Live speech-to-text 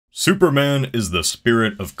Superman is the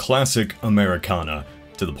spirit of classic Americana,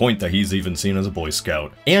 to the point that he's even seen as a Boy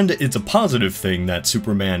Scout. And it's a positive thing that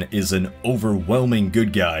Superman is an overwhelming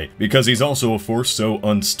good guy, because he's also a force so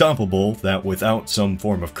unstoppable that without some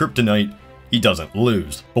form of kryptonite, he doesn't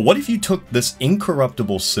lose. But what if you took this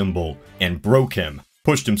incorruptible symbol and broke him?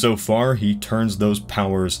 Pushed him so far, he turns those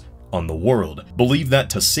powers on the world. Believe that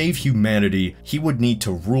to save humanity, he would need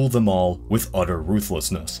to rule them all with utter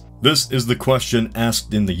ruthlessness. This is the question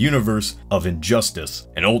asked in the universe of Injustice,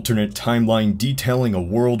 an alternate timeline detailing a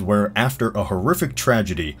world where after a horrific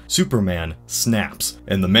tragedy, Superman snaps,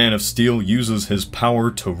 and the Man of Steel uses his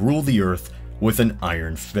power to rule the Earth with an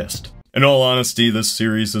iron fist. In all honesty, this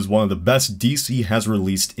series is one of the best DC has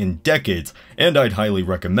released in decades, and I'd highly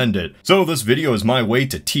recommend it. So this video is my way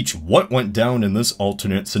to teach what went down in this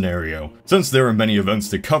alternate scenario. Since there are many events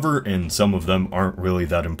to cover, and some of them aren't really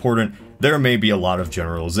that important, there may be a lot of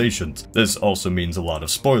generalizations. This also means a lot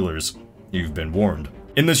of spoilers. You've been warned.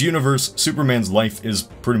 In this universe, Superman's life is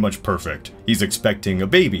pretty much perfect. He's expecting a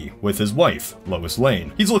baby with his wife, Lois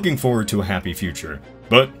Lane. He's looking forward to a happy future.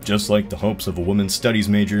 But just like the hopes of a women's studies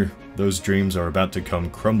major, those dreams are about to come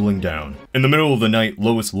crumbling down. In the middle of the night,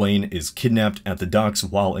 Lois Lane is kidnapped at the docks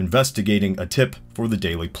while investigating a tip for the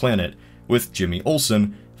Daily Planet with Jimmy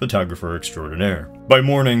Olsen, photographer extraordinaire. By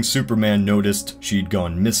morning, Superman noticed she'd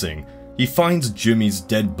gone missing. He finds Jimmy's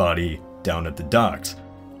dead body down at the docks,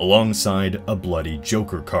 alongside a bloody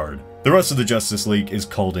Joker card. The rest of the Justice League is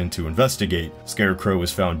called in to investigate. Scarecrow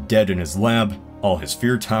is found dead in his lab. All his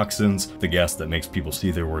fear toxins, the gas that makes people see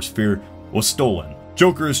their worst fear, was stolen.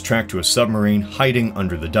 Joker is tracked to a submarine hiding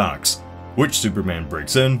under the docks, which Superman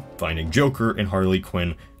breaks in, finding Joker and Harley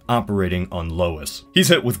Quinn operating on Lois. He's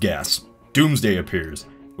hit with gas. Doomsday appears.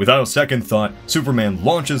 Without a second thought, Superman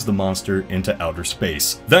launches the monster into outer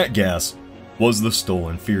space. That gas was the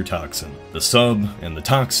stolen fear toxin. The sub and the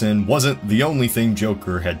toxin wasn't the only thing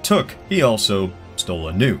Joker had took. He also stole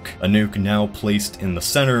a nuke now placed in the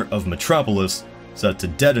center of Metropolis, set to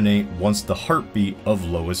detonate once the heartbeat of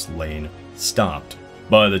Lois Lane stopped.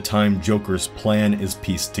 By the time Joker's plan is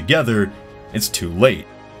pieced together, it's too late.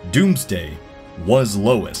 Doomsday was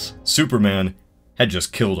Lois. Superman had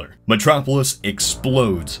just killed her. Metropolis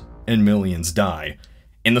explodes and millions die.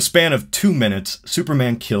 In the span of 2 minutes,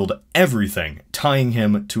 Superman killed everything, tying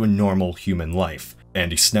him to a normal human life.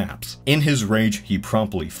 And he snaps. In his rage, he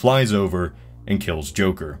promptly flies over and kills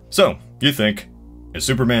Joker. So, you think, is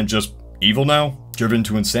Superman just evil now? Driven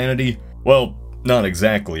to insanity? Well, not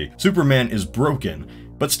exactly. Superman is broken,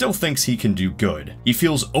 but still thinks he can do good. He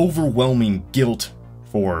feels overwhelming guilt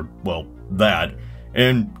for, well, that,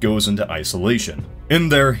 and goes into isolation. In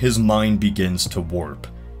there, his mind begins to warp.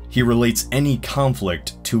 He relates any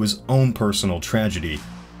conflict to his own personal tragedy,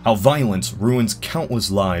 how violence ruins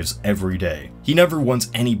countless lives every day. He never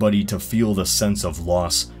wants anybody to feel the sense of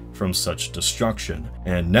loss from such destruction,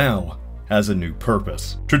 and now has a new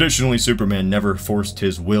purpose. Traditionally, Superman never forced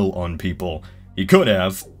his will on people. He could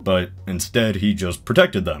have, but instead he just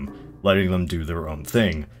protected them, letting them do their own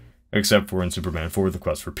thing. Except for in Superman 4, The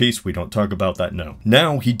Quest for Peace, we don't talk about that, no.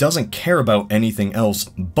 Now, he doesn't care about anything else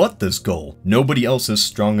but this goal. Nobody else is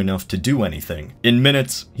strong enough to do anything. In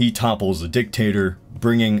minutes, he topples a dictator,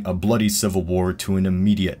 bringing a bloody civil war to an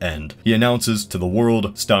immediate end. He announces to the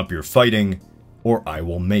world, "Stop your fighting, or I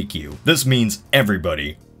will make you." This means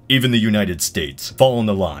everybody, even the United States, fall in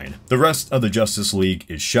the line. The rest of the Justice League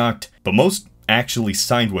is shocked, but most actually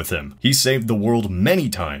side with him. He saved the world many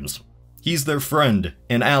times. He's their friend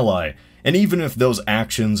and ally, and even if those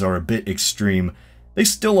actions are a bit extreme, they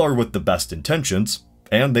still are with the best intentions,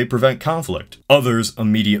 and they prevent conflict. Others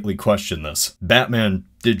immediately question this. Batman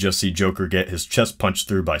did just see Joker get his chest punched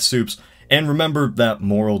through by Supes, and remember that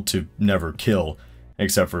moral to never kill.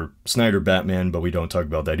 Except for Snyder Batman, but we don't talk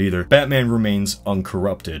about that either. Batman remains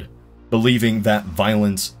uncorrupted, believing that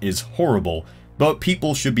violence is horrible, but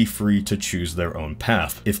people should be free to choose their own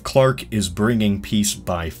path. If Clark is bringing peace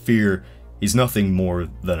by fear, he's nothing more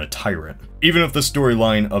than a tyrant. Even if the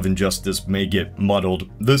storyline of Injustice may get muddled,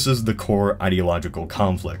 this is the core ideological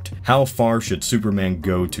conflict. How far should Superman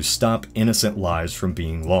go to stop innocent lives from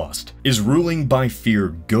being lost? Is ruling by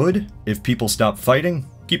fear good if people stop fighting?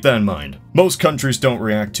 Keep that in mind. Most countries don't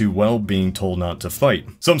react too well being told not to fight.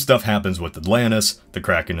 Some stuff happens with Atlantis, the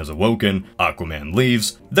Kraken is awoken, Aquaman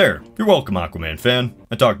leaves. There, you're welcome, Aquaman fan.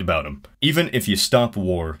 I talked about him. Even if you stop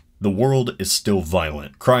war, the world is still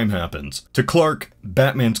violent. Crime happens. To Clark,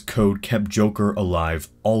 Batman's code kept Joker alive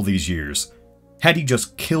all these years. Had he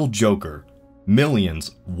just killed Joker,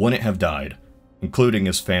 millions wouldn't have died, including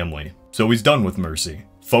his family. So he's done with mercy,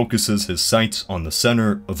 focuses his sights on the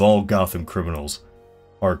center of all Gotham criminals,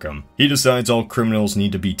 Arkham. He decides all criminals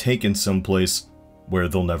need to be taken someplace where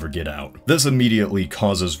they'll never get out. This immediately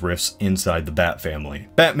causes rifts inside the Bat family.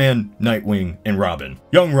 Batman, Nightwing, and Robin.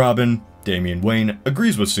 Young Robin, Damian Wayne,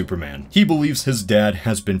 agrees with Superman. He believes his dad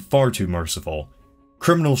has been far too merciful.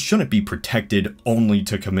 Criminals shouldn't be protected only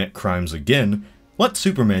to commit crimes again. Let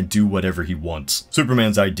Superman do whatever he wants.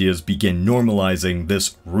 Superman's ideas begin normalizing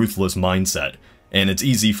this ruthless mindset, and it's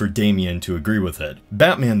easy for Damian to agree with it.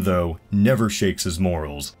 Batman, though, never shakes his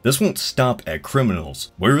morals. This won't stop at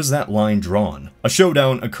criminals. Where is that line drawn? A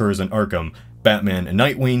showdown occurs in Arkham, Batman and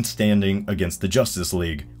Nightwing standing against the Justice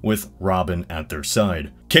League, with Robin at their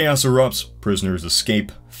side. Chaos erupts, prisoners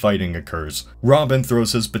escape, fighting occurs. Robin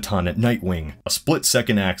throws his baton at Nightwing, a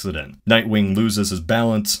split-second accident. Nightwing loses his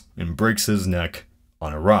balance and breaks his neck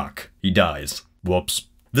on a rock. He dies. Whoops.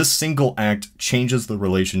 This single act changes the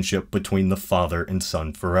relationship between the father and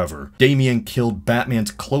son forever. Damian killed Batman's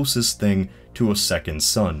closest thing to a second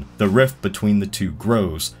son. The rift between the two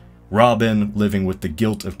grows. Robin living with the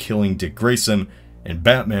guilt of killing Dick Grayson, and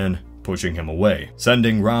Batman pushing him away,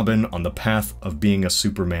 sending Robin on the path of being a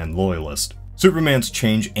Superman loyalist. Superman's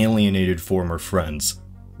change alienated former friends.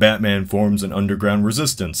 Batman forms an underground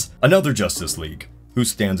resistance, another Justice League, who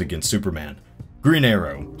stands against Superman. Green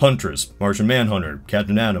Arrow, Huntress, Martian Manhunter,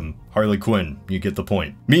 Captain Atom, Harley Quinn, you get the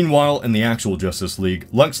point. Meanwhile, in the actual Justice League,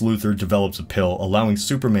 Lex Luthor develops a pill allowing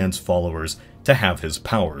Superman's followers to have his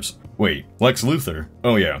powers. Wait, Lex Luthor?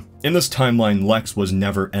 Oh yeah, in this timeline, Lex was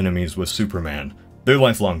never enemies with Superman. They're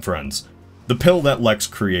lifelong friends. The pill that Lex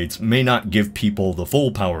creates may not give people the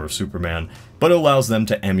full power of Superman, but allows them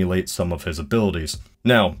to emulate some of his abilities.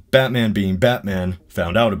 Now, Batman being Batman,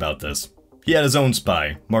 found out about this. He had his own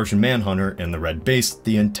spy, Martian Manhunter, in the Red Base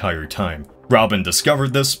the entire time. Robin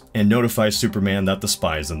discovered this and notifies Superman that the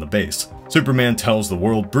spy is in the base. Superman tells the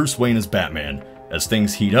world Bruce Wayne is Batman. As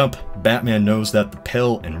things heat up, Batman knows that the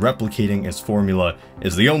pill and replicating its formula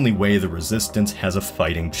is the only way the Resistance has a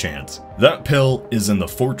fighting chance. That pill is in the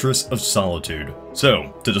Fortress of Solitude.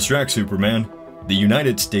 So, to distract Superman, the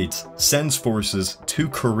United States sends forces to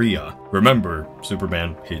Korea. Remember,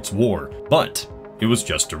 Superman hates war, but it was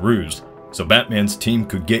just a ruse, so Batman's team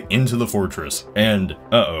could get into the fortress. And,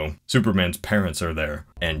 Superman's parents are there,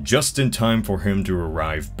 and just in time for him to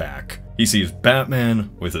arrive back. He sees Batman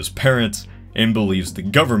with his parents, and believes the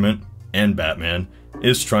government, and Batman,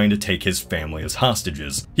 is trying to take his family as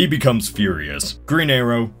hostages. He becomes furious. Green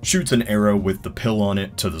Arrow shoots an arrow with the pill on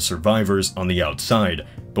it to the survivors on the outside,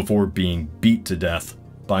 before being beat to death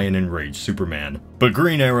by an enraged Superman. But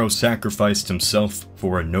Green Arrow sacrificed himself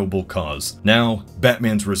for a noble cause. Now,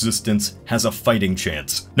 Batman's resistance has a fighting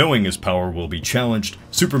chance. Knowing his power will be challenged,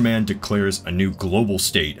 Superman declares a new global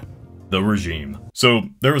state, the regime. So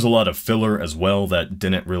there was a lot of filler as well that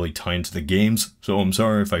didn't really tie into the games, so I'm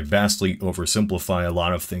sorry if I vastly oversimplify a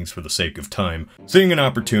lot of things for the sake of time. Seeing an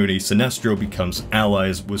opportunity, Sinestro becomes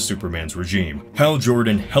allies with Superman's regime. Hal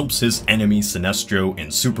Jordan helps his enemy Sinestro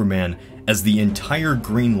and Superman as the entire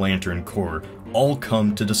Green Lantern Corps all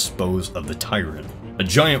come to dispose of the tyrant. A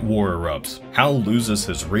giant war erupts. Hal loses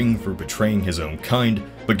his ring for betraying his own kind,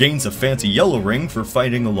 but gains a fancy yellow ring for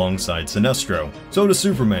fighting alongside Sinestro. So does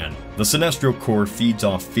Superman. The Sinestro Corps feeds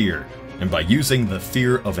off fear, and by using the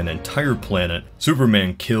fear of an entire planet,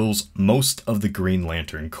 Superman kills most of the Green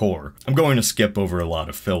Lantern Corps. I'm going to skip over a lot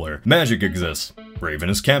of filler. Magic exists.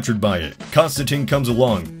 Raven is captured by it. Constantine comes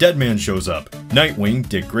along. Deadman shows up. Nightwing,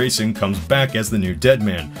 Dick Grayson, comes back as the new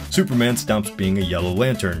Deadman. Superman stops being a Yellow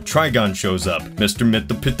Lantern. Trigon shows up. Mr.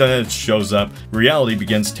 Mythopita shows up. Reality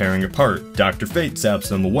begins tearing apart. Dr. Fate zaps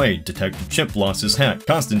them away. Detective Chimp lost his hat.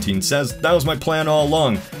 Constantine says, "That was my plan all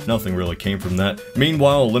along." Nothing really came from that.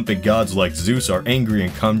 Meanwhile, Olympic gods like Zeus are angry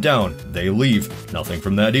and calm down. They leave. Nothing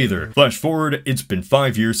from that either. Flash forward, it's been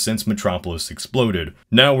 5 years since Metropolis exploded.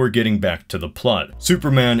 Now we're getting back to the plot.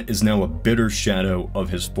 Superman is now a bitter shadow of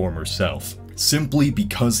his former self. Simply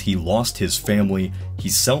because he lost his family, he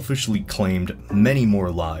selfishly claimed many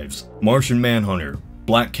more lives. Martian Manhunter,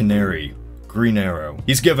 Black Canary, Green Arrow.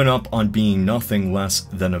 He's given up on being nothing less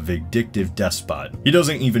than a vindictive despot. He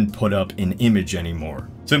doesn't even put up an image anymore.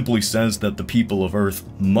 Simply says that the people of Earth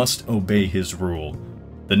must obey his rule.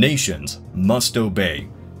 The nations must obey.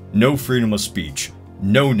 No freedom of speech,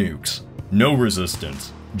 no nukes, no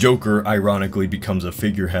resistance. Joker ironically becomes a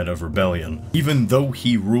figurehead of rebellion. Even though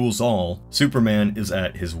he rules all, Superman is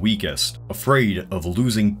at his weakest, afraid of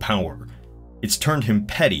losing power. It's turned him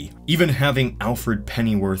petty, even having Alfred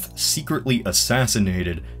Pennyworth secretly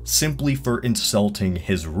assassinated simply for insulting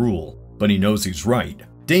his rule. But he knows he's right.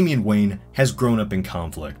 Damian Wayne has grown up in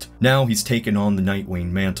conflict. Now he's taken on the Nightwing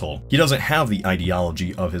mantle. He doesn't have the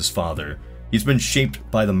ideology of his father. He's been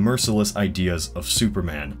shaped by the merciless ideas of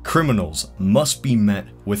Superman. Criminals must be met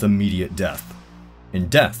with immediate death, and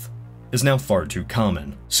death is now far too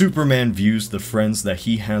common. Superman views the friends that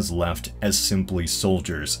he has left as simply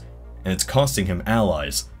soldiers, and it's costing him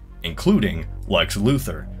allies, including Lex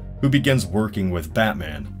Luthor, who begins working with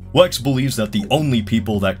Batman. Lex believes that the only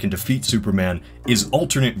people that can defeat Superman is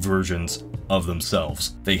alternate versions of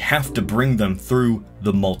themselves. They have to bring them through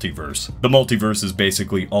the multiverse. The multiverse is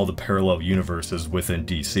basically all the parallel universes within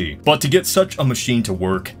DC. But to get such a machine to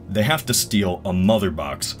work, they have to steal a mother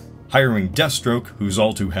box. Hiring Deathstroke, who's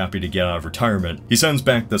all too happy to get out of retirement, he sends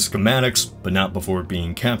back the schematics, but not before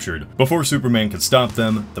being captured. Before Superman can stop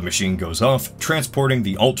them, the machine goes off, transporting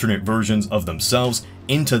the alternate versions of themselves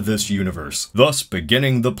into this universe, thus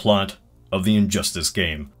beginning the plot of the Injustice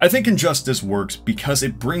game. I think Injustice works because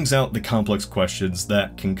it brings out the complex questions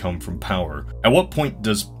that can come from power. At what point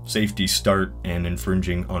does safety start and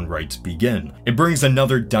infringing on rights begin? It brings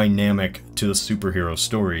another dynamic to the superhero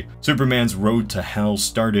story. Superman's road to hell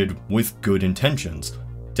started with good intentions,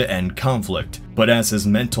 to end conflict, but as his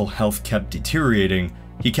mental health kept deteriorating,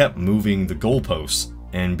 he kept moving the goalposts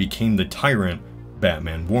and became the tyrant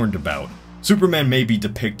Batman warned about. Superman may be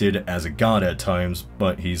depicted as a god at times,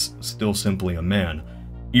 but he's still simply a man.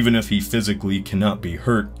 Even if he physically cannot be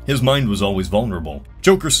hurt, his mind was always vulnerable.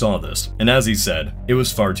 Joker saw this, and as he said, it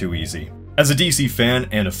was far too easy. As a DC fan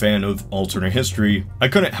and a fan of alternate history, I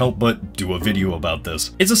couldn't help but do a video about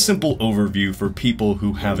this. It's a simple overview for people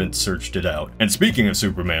who haven't searched it out. And speaking of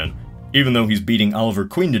Superman, even though he's beating Oliver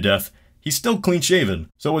Queen to death, he's still clean shaven,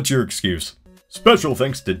 so what's your excuse? Special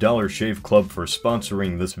thanks to Dollar Shave Club for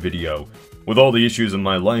sponsoring this video. With all the issues in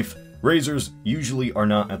my life, razors usually are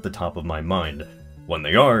not at the top of my mind. When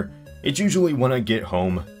they are, it's usually when I get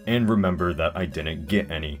home and remember that I didn't get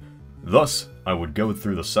any. Thus, I would go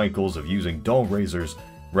through the cycles of using dull razors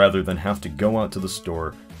rather than have to go out to the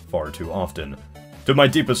store far too often. To my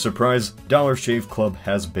deepest surprise, Dollar Shave Club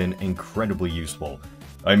has been incredibly useful.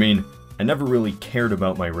 I mean, I never really cared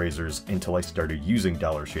about my razors until I started using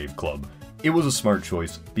Dollar Shave Club. It was a smart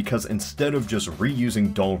choice because instead of just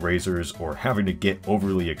reusing dull razors or having to get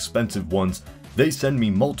overly expensive ones, they send me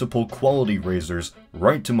multiple quality razors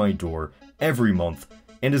right to my door every month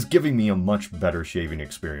and is giving me a much better shaving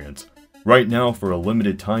experience. Right now, for a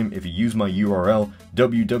limited time, if you use my URL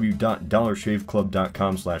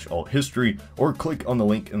www.dollarshaveclub.com/althistory or click on the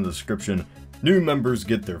link in the description, new members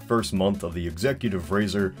get their first month of the Executive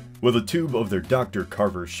Razor with a tube of their Dr.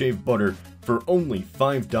 Carver shave butter for only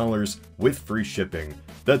 $5 with free shipping.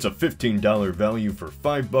 That's a $15 value for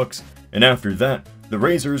 $5, and after that, the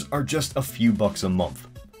razors are just a few bucks a month.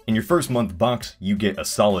 In your first month box, you get a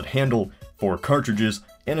solid handle, 4 cartridges,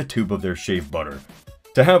 and a tube of their shave butter.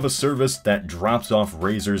 To have a service that drops off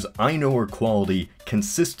razors I know are quality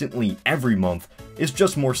consistently every month is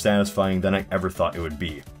just more satisfying than I ever thought it would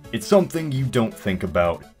be. It's something you don't think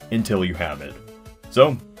about until you have it.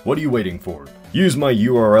 So, what are you waiting for? Use my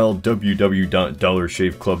URL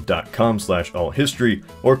www.dollarshaveclub.com/althistory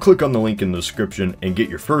or click on the link in the description and get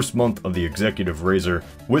your first month of the Executive Razor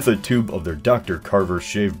with a tube of their Dr. Carver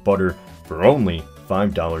shave butter for only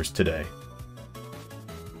 $5 today.